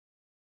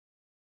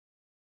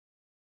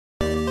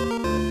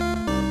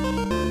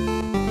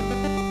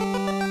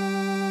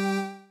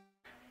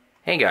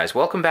Hey guys,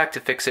 welcome back to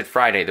Fix It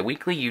Friday, the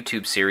weekly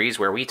YouTube series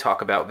where we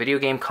talk about video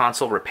game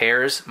console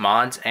repairs,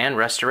 mods, and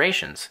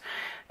restorations.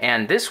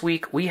 And this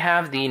week we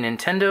have the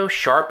Nintendo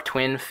Sharp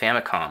Twin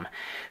Famicom.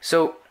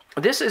 So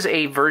this is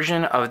a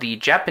version of the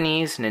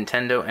Japanese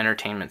Nintendo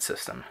Entertainment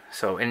System.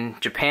 So in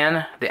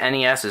Japan, the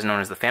NES is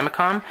known as the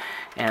Famicom,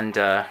 and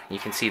you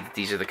can see that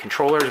these are the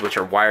controllers, which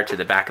are wired to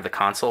the back of the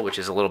console, which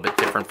is a little bit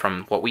different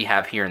from what we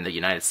have here in the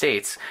United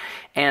States.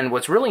 And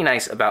what's really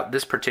nice about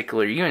this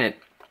particular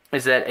unit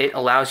is that it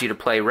allows you to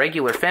play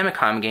regular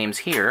Famicom games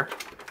here,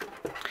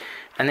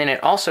 and then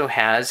it also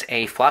has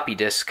a floppy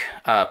disk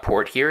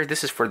port here.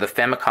 This is for the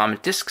Famicom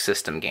Disk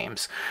System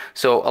games.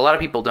 So a lot of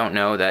people don't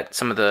know that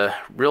some of the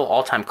real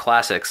all-time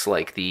classics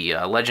like the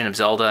Legend of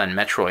Zelda and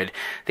Metroid,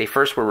 they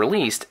first were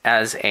released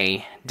as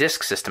a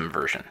disk system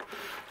version.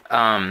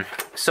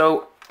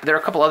 So there are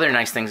a couple other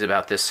nice things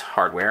about this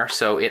hardware.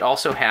 So it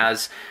also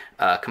has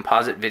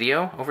composite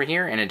video over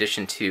here in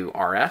addition to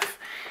RF,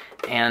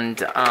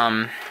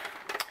 and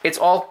it's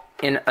all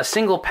in a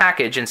single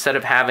package instead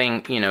of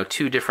having,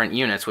 two different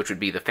units, which would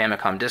be the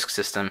Famicom Disk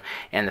System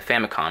and the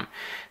Famicom.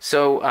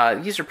 So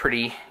these are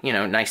pretty,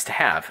 nice to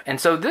have. And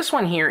so this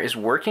one here is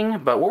working,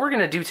 but what we're going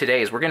to do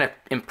today is we're going to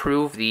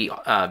improve the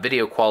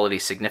video quality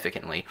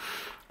significantly.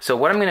 So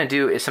what I'm going to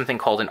do is something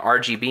called an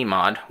RGB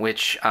mod,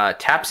 which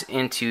taps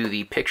into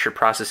the picture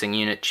processing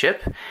unit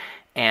chip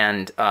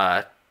and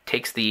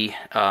takes the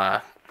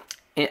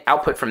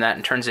output from that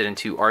and turns it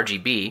into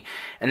RGB.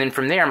 And then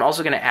from there, I'm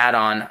also going to add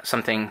on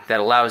something that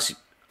allows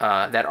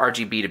that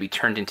RGB to be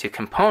turned into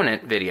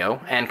component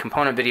video. And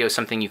component video is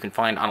something you can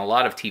find on a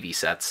lot of TV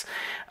sets.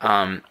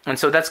 And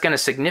so that's going to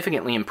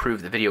significantly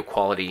improve the video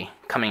quality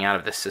coming out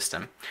of this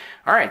system.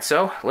 All right,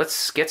 so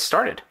let's get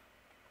started.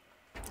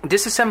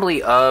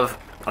 Disassembly of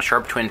a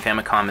Sharp Twin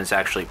Famicom is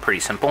actually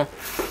pretty simple.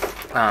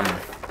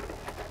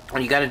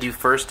 What you got to do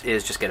first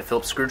is just get a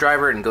Phillips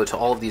screwdriver and go to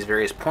all of these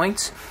various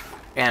points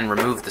and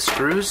remove the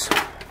screws.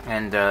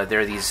 And there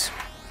are these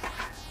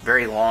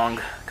very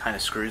long kind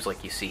of screws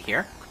like you see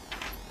here.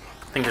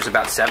 I think there's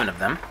about 7 of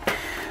them.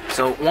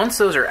 So once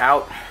those are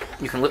out,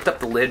 you can lift up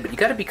the lid, but you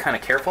got to be kind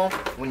of careful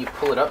when you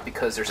pull it up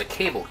because there's a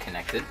cable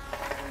connected.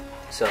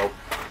 So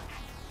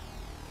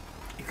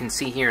you can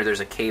see here there's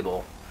a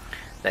cable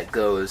that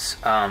goes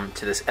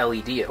to this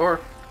LED,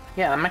 or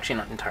yeah, I'm actually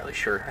not entirely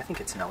sure. I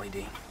think it's an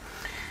LED.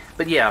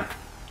 But yeah,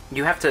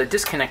 you have to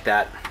disconnect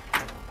that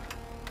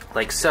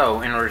like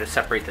so in order to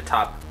separate the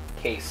top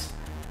case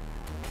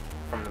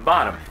from the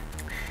bottom.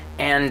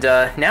 And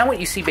now what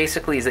you see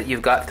basically is that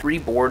you've got 3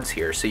 boards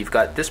here. So you've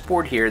got this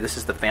board here, this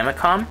is the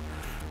Famicom.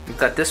 You've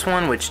got this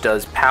one which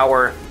does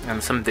power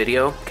and some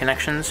video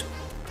connections.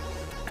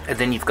 And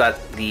then you've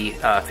got the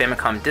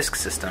Famicom Disk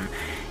System.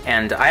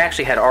 And I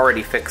actually had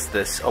already fixed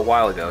this a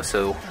while ago,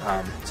 so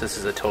this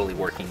is a totally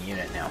working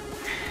unit now.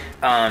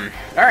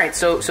 Alright,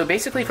 so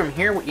basically from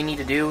here what you need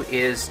to do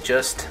is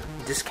just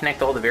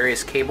disconnect all the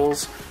various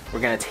cables. We're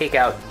going to take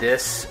out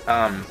this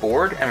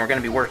board, and we're going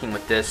to be working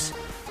with this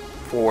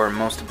for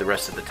most of the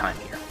rest of the time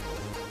here.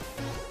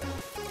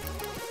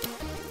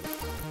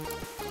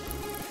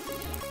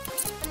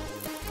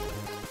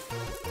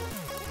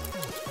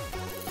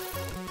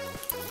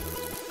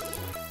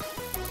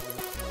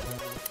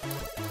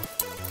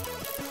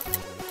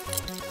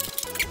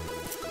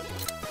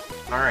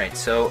 Alright,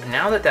 so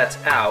now that that's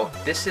out,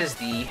 this is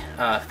the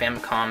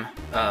Famicom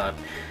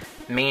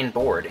main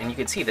board, and you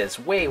can see that it's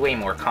way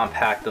more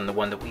compact than the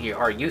one that we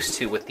are used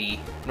to with the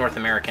North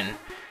American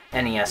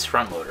NES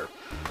front loader.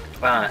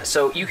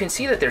 So you can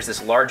see that there's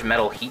this large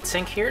metal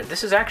heatsink here.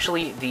 This is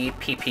actually the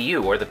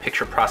PPU, or the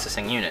picture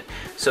processing unit.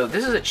 So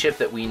this is a chip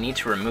that we need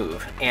to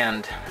remove,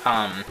 and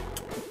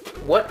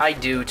what I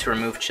do to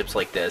remove chips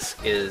like this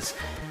is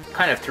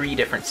kind of 3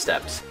 different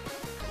steps.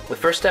 The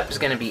first step is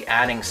going to be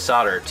adding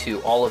solder to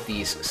all of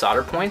these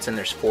solder points, and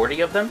there's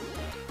 40 of them.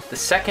 The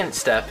second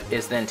step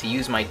is then to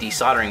use my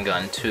desoldering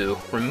gun to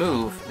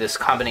remove this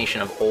combination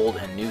of old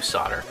and new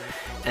solder.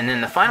 And then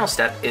the final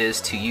step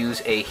is to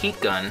use a heat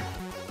gun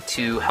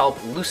to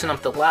help loosen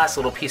up the last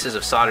little pieces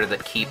of solder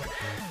that keep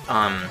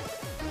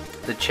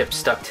the chip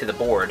stuck to the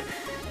board.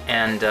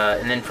 And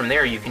then from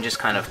there you can just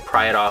kind of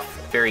pry it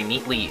off very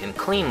neatly and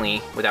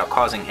cleanly without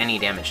causing any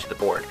damage to the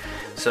board.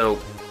 So,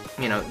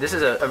 this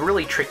is a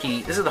really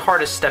tricky, this is the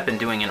hardest step in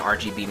doing an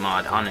RGB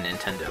mod on a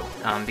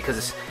Nintendo,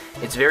 because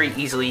it's very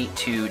easily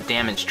to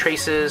damage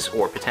traces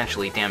or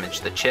potentially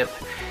damage the chip.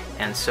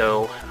 And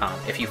so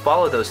if you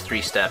follow those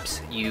 3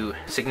 steps, you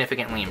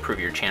significantly improve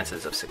your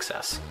chances of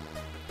success.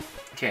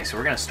 Okay, so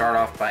we're going to start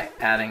off by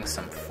adding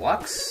some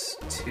flux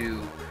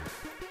to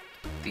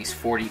these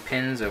 40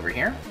 pins over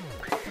here.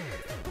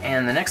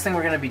 And the next thing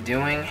we're going to be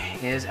doing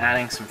is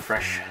adding some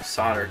fresh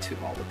solder to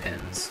all the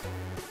pins.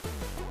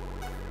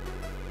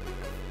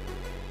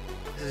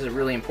 This is a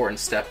really important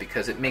step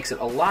because it makes it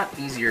a lot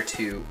easier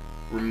to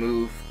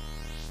remove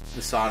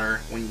the solder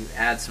when you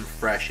add some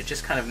fresh. It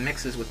just kind of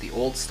mixes with the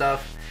old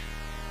stuff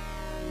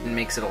and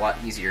makes it a lot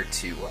easier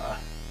to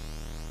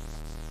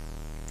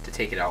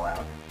take it all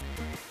out.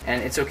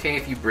 And it's okay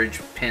if you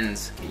bridge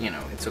pins, you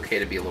know, it's okay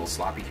to be a little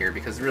sloppy here,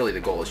 because really the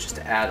goal is just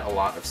to add a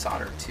lot of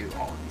solder to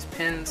all of these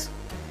pins.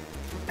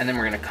 And then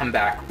we're going to come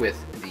back with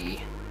the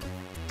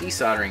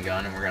desoldering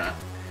gun, and we're going to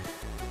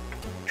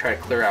try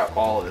to clear out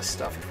all of this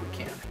stuff if we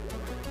can.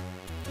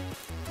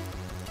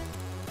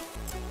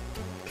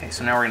 Okay,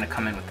 so now we're going to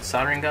come in with the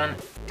soldering gun,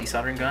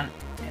 desoldering gun,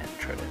 and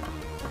try to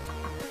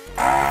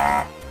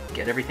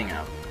get everything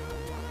out.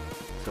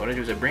 So what I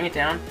do is I bring it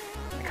down,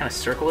 I kind of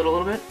circle it a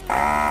little bit,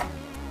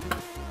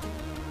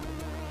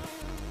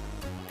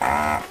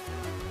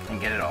 and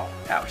get it all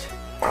out.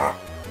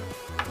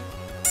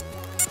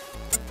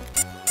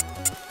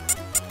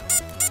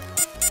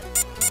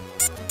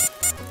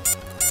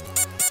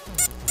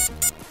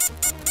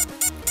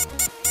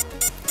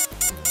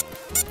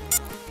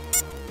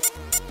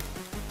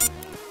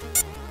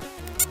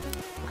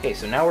 Okay,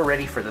 so now we're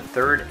ready for the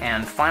third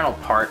and final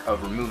part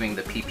of removing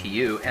the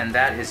PPU, and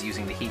that is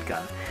using the heat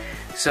gun.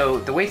 So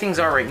the way things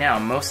are right now,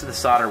 most of the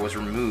solder was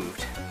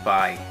removed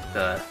by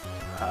the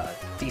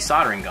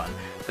desoldering gun,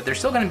 but there's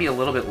still going to be a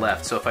little bit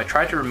left. So if I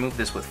tried to remove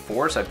this with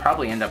force, I'd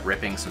probably end up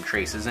ripping some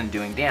traces and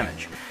doing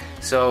damage.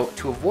 So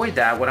to avoid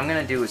that, what I'm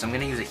going to do is I'm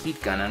going to use a heat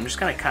gun, and I'm just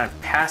going to kind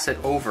of pass it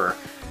over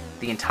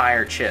the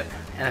entire chip.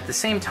 And at the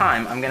same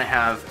time, I'm going to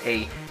have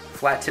a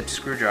flat-tipped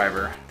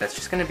screwdriver that's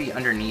just going to be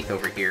underneath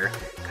over here,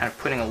 kind of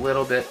putting a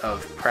little bit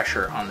of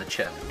pressure on the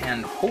chip.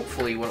 And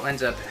hopefully what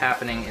ends up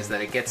happening is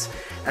that it gets,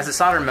 as the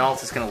solder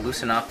melts, it's going to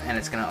loosen up, and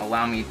it's going to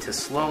allow me to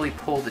slowly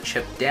pull the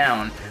chip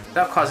down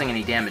without causing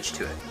any damage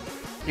to it.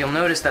 You'll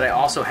notice that I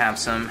also have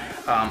some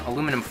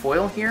aluminum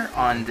foil here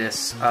on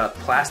this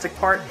plastic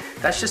part.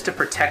 That's just to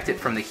protect it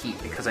from the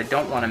heat, because I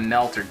don't want to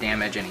melt or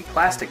damage any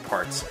plastic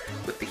parts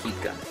with the heat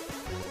gun.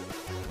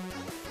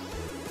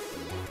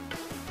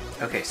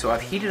 Okay, so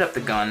I've heated up the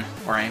gun,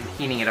 or I'm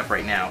heating it up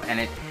right now,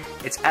 and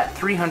it's at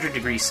 300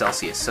 degrees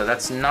Celsius, so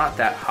that's not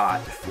that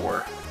hot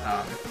for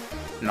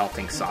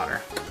melting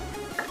solder.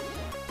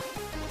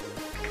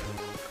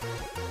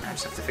 I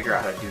just have to figure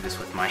out how to do this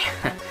with my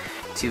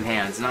two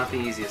hands. Not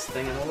the easiest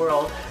thing in the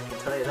world, I can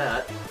tell you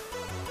that.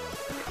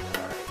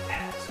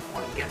 Alright, so I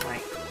want to get my...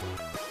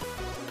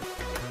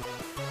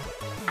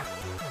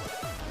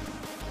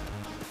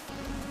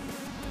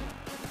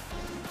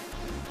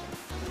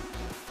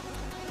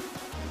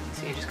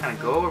 See, I just kind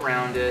of go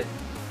around it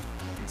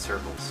in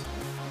circles.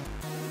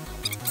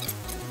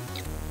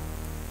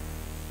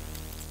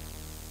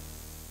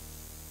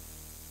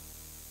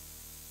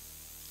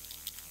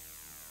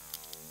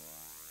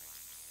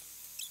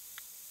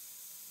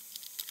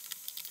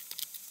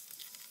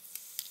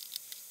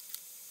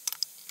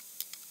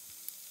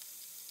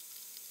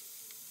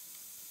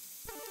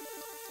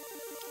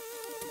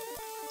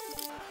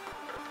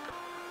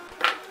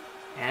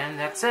 And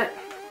that's it.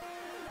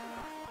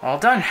 All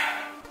done.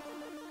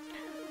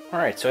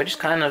 Alright, so I just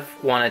kind of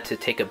wanted to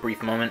take a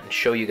brief moment and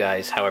show you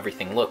guys how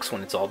everything looks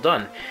when it's all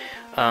done.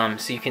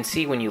 So you can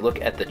see when you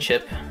look at the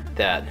chip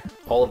that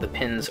all of the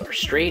pins are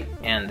straight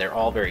and they're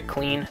all very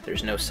clean.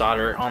 There's no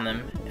solder on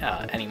them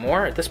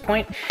anymore at this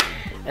point.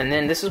 And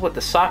then this is what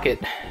the socket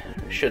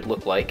should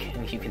look like.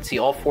 And you can see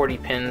all 40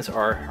 pins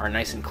are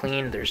nice and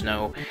clean. There's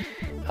no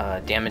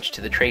damage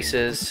to the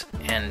traces,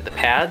 and the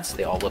pads,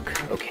 they all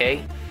look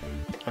okay.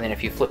 And then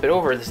if you flip it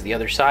over, this is the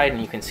other side, and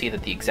you can see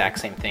that the exact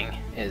same thing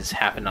has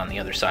happened on the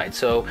other side.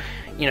 So,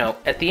 you know,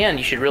 at the end,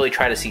 you should really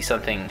try to see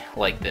something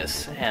like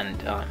this, and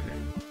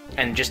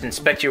just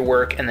inspect your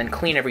work, and then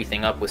clean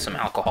everything up with some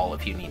alcohol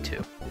if you need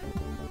to.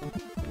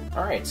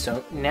 Alright,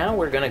 so now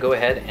we're going to go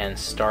ahead and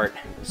start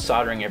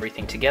soldering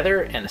everything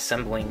together and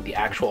assembling the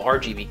actual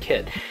RGB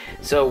kit.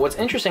 So what's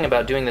interesting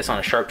about doing this on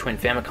a Sharp Twin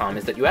Famicom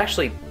is that you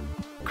actually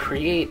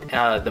create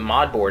the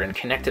mod board and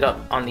connect it up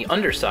on the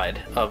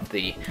underside of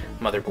the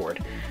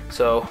motherboard.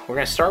 So we're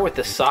going to start with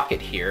the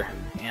socket here,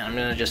 and I'm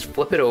going to just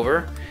flip it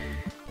over,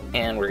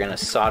 and we're going to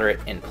solder it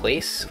in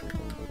place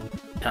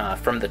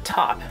from the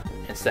top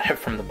instead of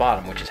from the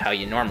bottom, which is how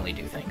you normally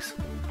do things.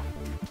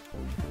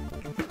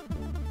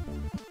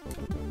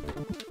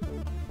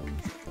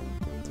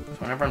 So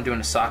whenever I'm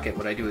doing a socket,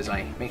 what I do is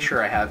I make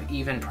sure I have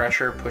even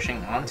pressure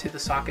pushing onto the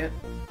socket,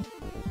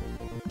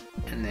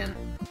 and then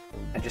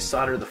I just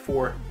solder the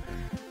 4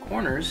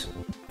 corners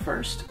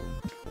first.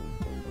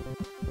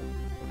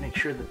 Make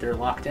sure that they're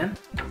locked in.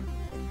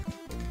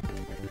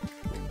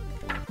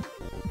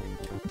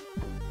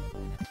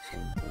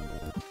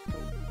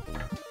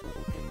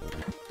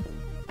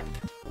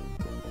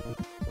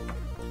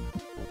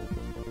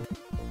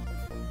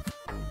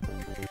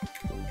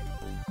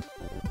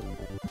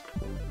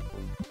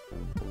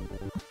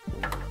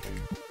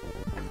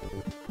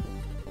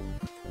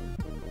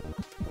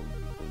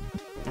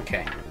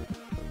 Okay.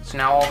 So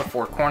now all the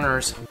 4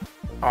 corners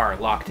are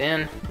locked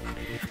in,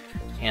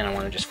 and I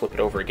want to just flip it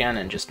over again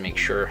and just make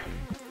sure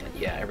that,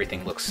 yeah,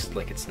 everything looks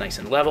like it's nice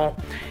and level.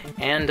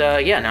 And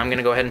yeah, now I'm going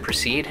to go ahead and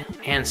proceed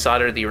and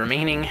solder the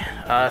remaining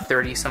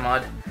 30 some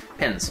odd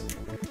pins.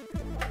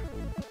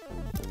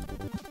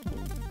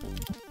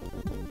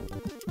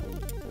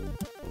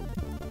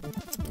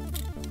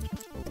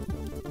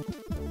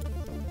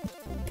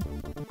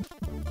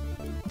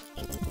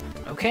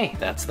 Okay,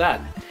 that's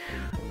that.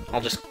 I'll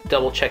just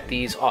double check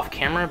these off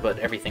camera, but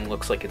everything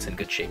looks like it's in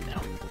good shape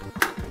now.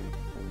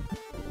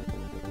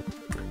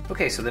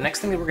 Okay, so the next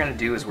thing that we're going to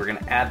do is we're going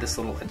to add this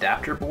little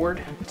adapter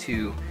board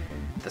to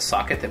the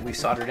socket that we've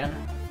soldered in.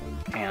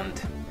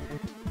 And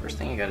first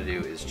thing you got to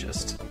do is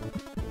just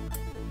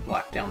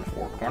lock down the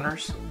four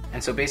corners.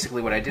 And so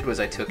basically what I did was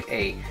I took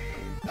a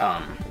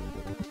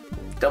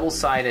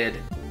double-sided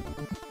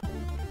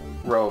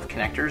row of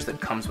connectors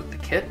that comes with the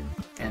kit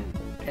and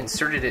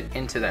inserted it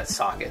into that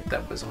socket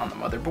that was on the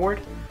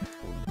motherboard.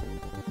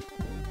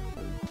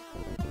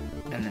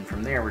 And then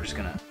from there we're just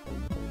going to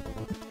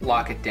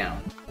lock it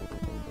down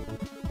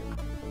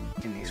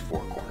in these four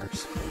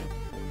corners.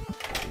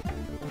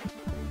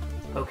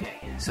 Okay,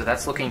 so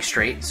that's looking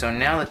straight. So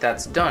now that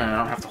that's done and I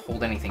don't have to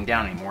hold anything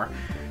down anymore,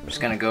 I'm just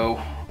going to go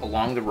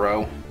along the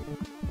row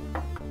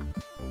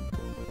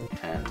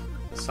and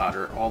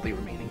solder all the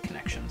remaining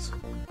connections.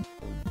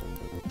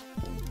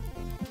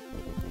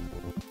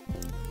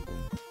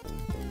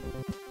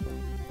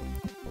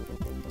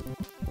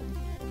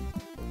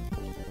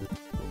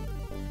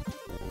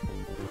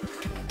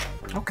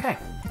 Okay,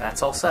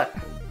 that's all set.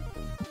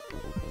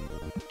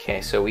 Okay,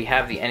 so we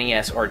have the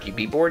NES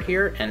RGB board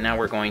here, and now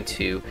we're going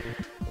to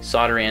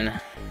solder in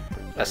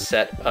a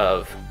set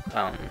of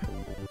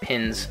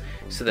pins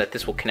so that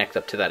this will connect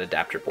up to that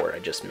adapter board I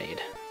just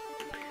made.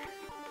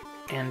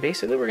 And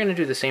basically we're going to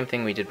do the same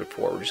thing we did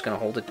before. We're just going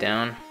to hold it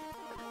down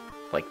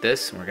like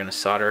this, and we're going to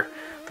solder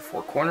the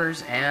four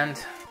corners,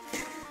 and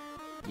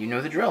you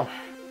know the drill.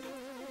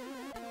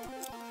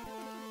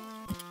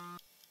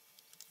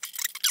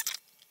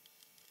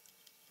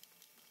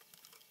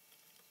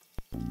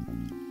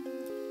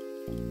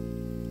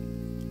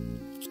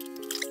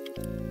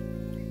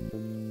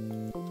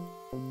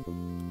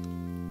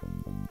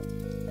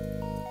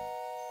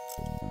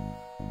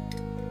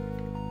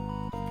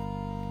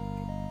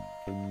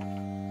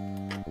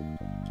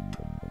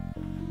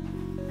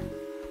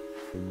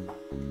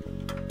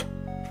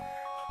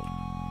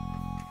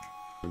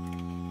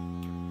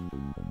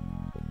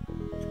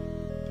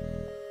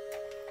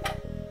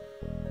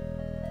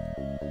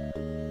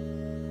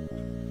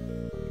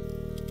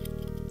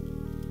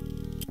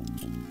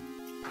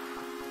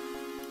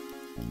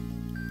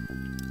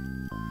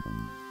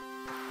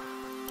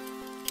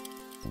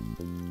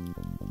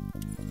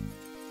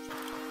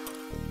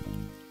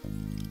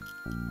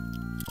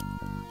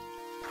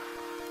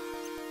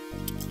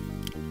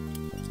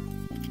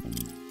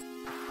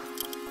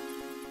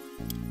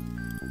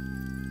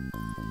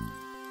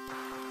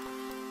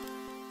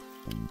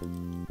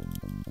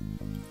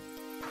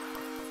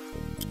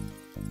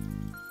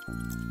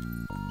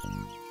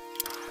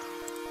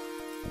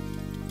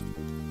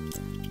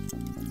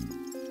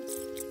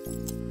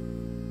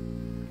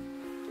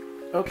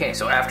 Okay,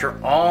 so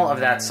after all of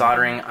that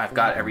soldering, I've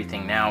got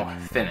everything now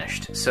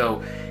finished. So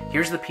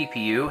here's the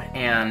PPU,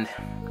 and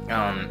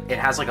it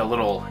has like a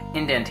little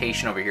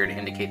indentation over here to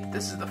indicate that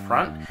this is the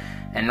front.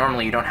 And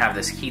normally you don't have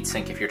this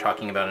heatsink if you're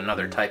talking about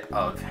another type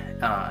of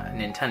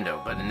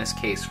Nintendo, but in this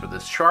case for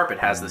this Sharp, it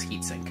has this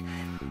heatsink.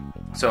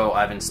 So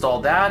I've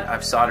installed that,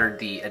 I've soldered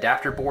the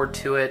adapter board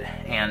to it,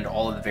 and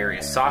all of the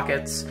various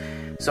sockets.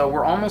 So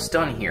we're almost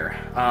done here.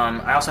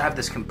 I also have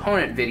this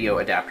component video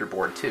adapter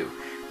board too.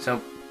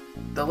 So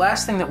the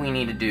last thing that we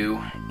need to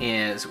do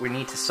is we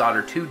need to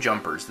solder two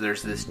jumpers.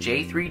 There's this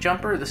J3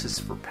 jumper, this is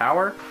for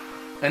power,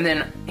 and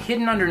then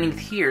hidden underneath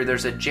here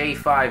there's a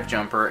J5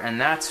 jumper, and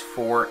that's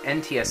for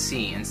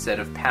NTSC instead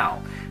of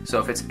PAL.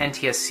 So if it's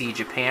NTSC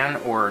Japan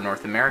or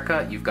North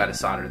America, you've got to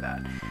solder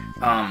that.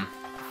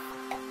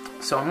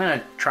 So I'm going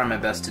to try my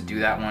best to do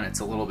that one.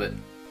 It's a little bit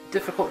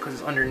difficult because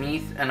it's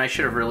underneath, and I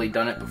should have really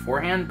done it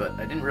beforehand, but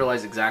I didn't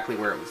realize exactly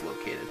where it was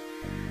located.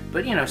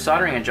 But you know,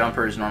 soldering a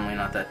jumper is normally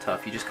not that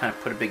tough. You just kind of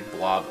put a big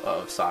blob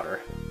of solder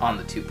on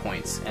the 2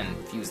 points and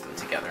fuse them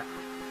together.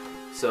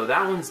 So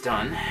that one's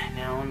done.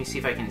 Now let me see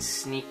if I can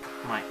sneak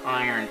my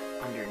iron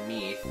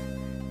underneath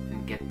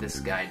and get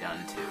this guy done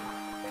too,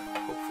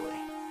 hopefully.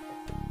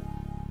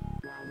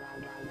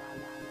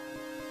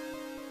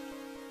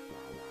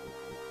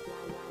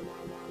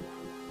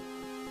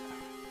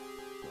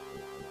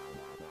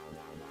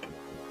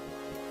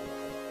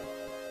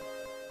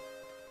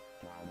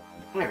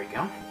 There we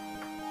go.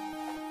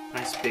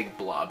 Nice big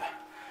blob.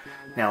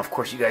 Now, of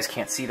course, you guys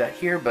can't see that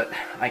here, but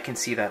I can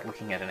see that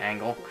looking at an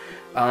angle.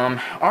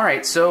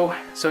 Alright, so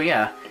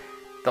yeah,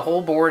 the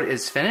whole board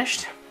is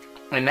finished,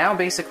 and now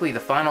basically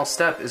the final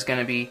step is going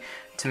to be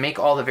to make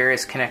all the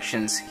various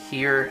connections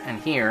here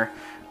and here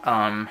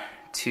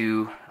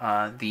to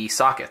the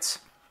sockets.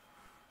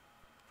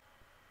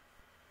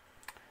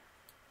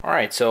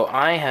 Alright, so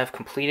I have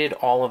completed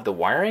all of the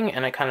wiring,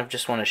 and I kind of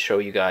just want to show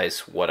you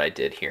guys what I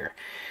did here.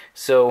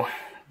 So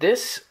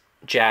this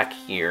jack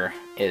here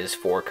is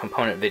for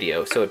component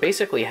video, so it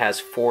basically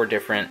has 4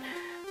 different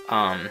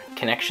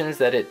connections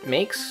that it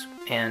makes,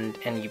 and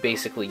you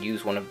basically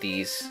use one of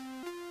these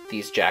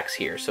jacks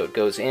here. So it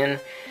goes in,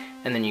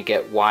 and then you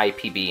get Y,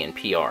 PB, and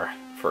PR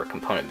for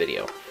component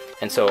video.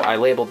 And so I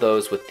labeled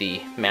those with the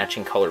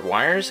matching colored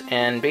wires,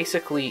 and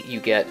basically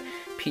you get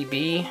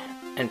PB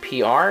and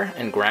PR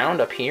and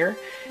ground up here,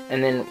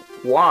 and then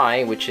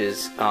Y, which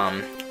is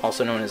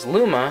also known as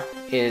Luma,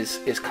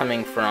 is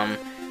coming from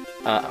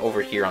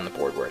over here on the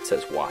board where it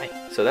says Y.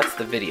 So that's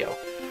the video.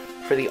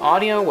 For the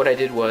audio, what I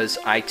did was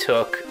I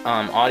took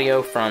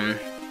audio from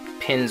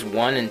pins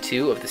 1 and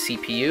 2 of the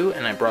CPU,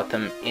 and I brought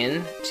them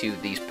in to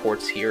these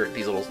ports here,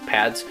 these little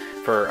pads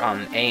for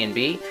A and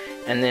B,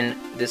 and then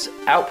this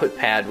output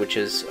pad, which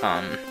is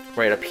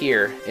right up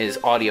here, is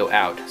audio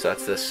out. So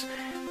that's this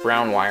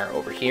brown wire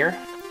over here,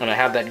 and I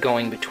have that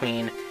going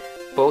between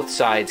both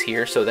sides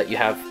here so that you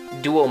have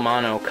dual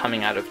mono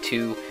coming out of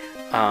two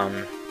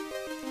of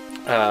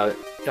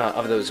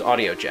those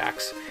audio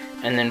jacks.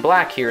 And then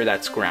black here,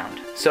 that's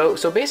ground.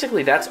 So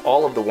basically that's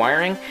all of the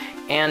wiring.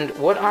 And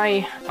what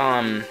I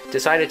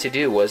decided to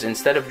do was,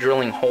 instead of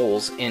drilling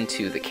holes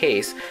into the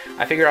case,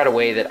 I figured out a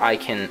way that I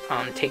can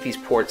take these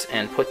ports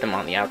and put them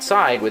on the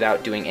outside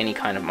without doing any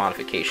kind of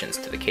modifications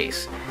to the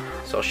case.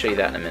 So I'll show you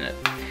that in a minute.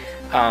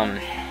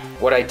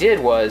 What I did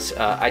was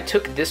I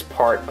took this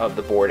part of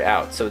the board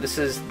out. So this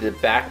is the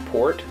back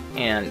port,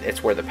 and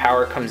it's where the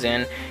power comes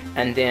in.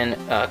 And then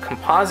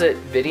composite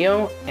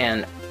video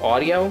and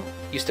audio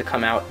used to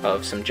come out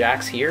of some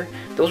jacks here.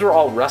 Those were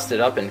all rusted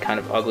up and kind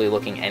of ugly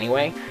looking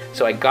anyway,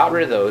 so I got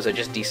rid of those. I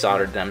just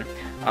desoldered them.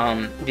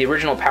 The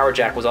original power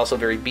jack was also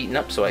very beaten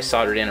up, so I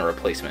soldered in a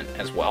replacement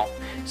as well.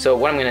 So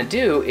what I'm going to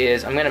do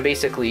is I'm going to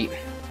basically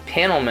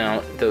panel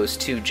mount those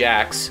two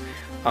jacks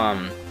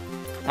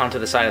onto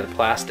the side of the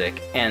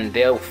plastic, and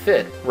they'll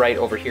fit right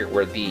over here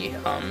where the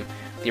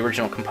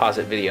original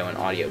composite video and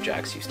audio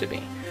jacks used to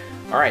be.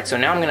 Alright, so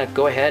now I'm going to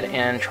go ahead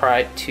and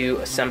try to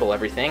assemble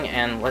everything,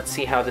 and let's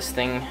see how this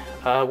thing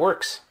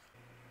works.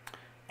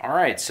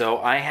 Alright, so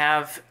I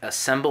have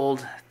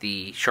assembled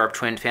the Sharp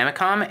Twin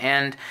Famicom,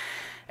 and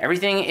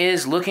everything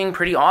is looking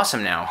pretty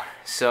awesome now.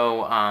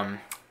 So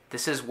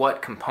this is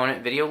what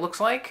component video looks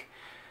like,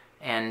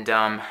 and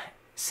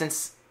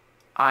since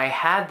I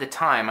had the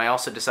time, I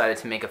also decided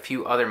to make a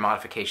few other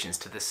modifications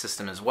to this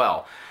system as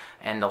well,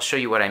 and I'll show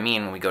you what I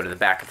mean when we go to the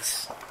back of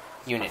this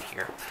unit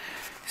here.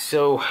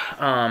 So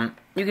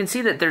you can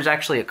see that there's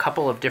actually a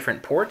couple of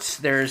different ports.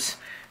 This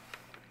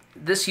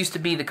used to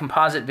be the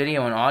composite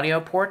video and audio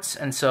ports,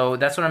 and so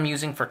that's what I'm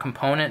using for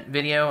component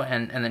video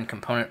and then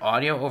component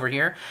audio over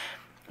here.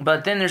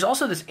 But then there's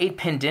also this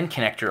 8-pin DIN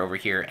connector over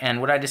here,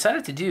 and what I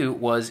decided to do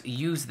was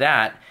use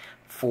that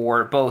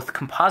for both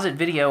composite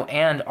video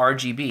and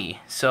RGB.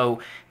 So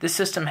this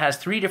system has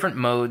 3 different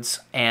modes,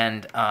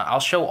 and I'll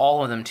show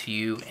all of them to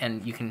you,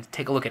 and you can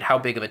take a look at how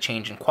big of a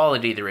change in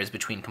quality there is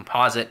between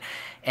composite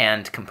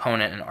and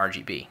component and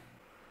RGB.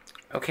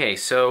 Okay,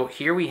 so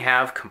here we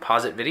have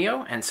composite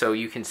video, and so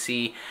you can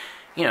see,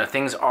 you know,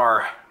 things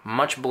are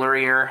much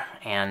blurrier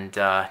and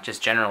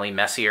just generally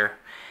messier.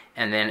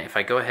 And then if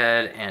I go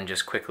ahead and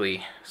just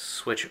quickly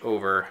switch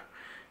over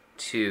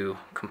to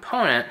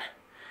component,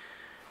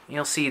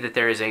 you'll see that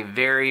there is a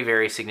very,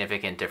 very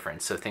significant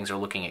difference. So things are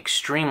looking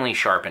extremely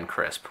sharp and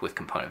crisp with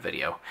component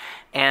video.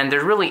 And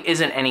there really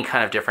isn't any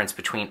kind of difference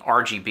between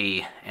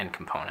RGB and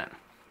component.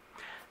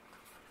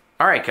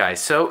 Alright guys,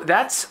 so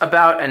that's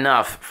about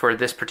enough for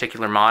this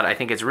particular mod. I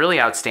think it's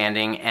really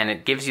outstanding, and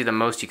it gives you the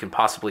most you can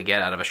possibly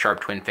get out of a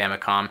Sharp Twin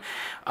Famicom.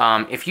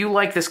 If you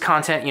like this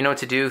content, you know what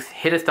to do.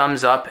 Hit a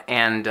thumbs up,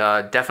 and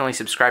definitely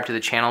subscribe to the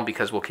channel,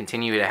 because we'll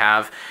continue to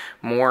have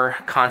more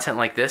content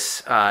like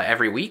this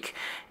every week.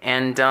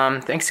 And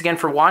thanks again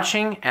for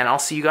watching, and I'll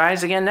see you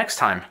guys again next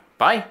time.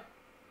 Bye!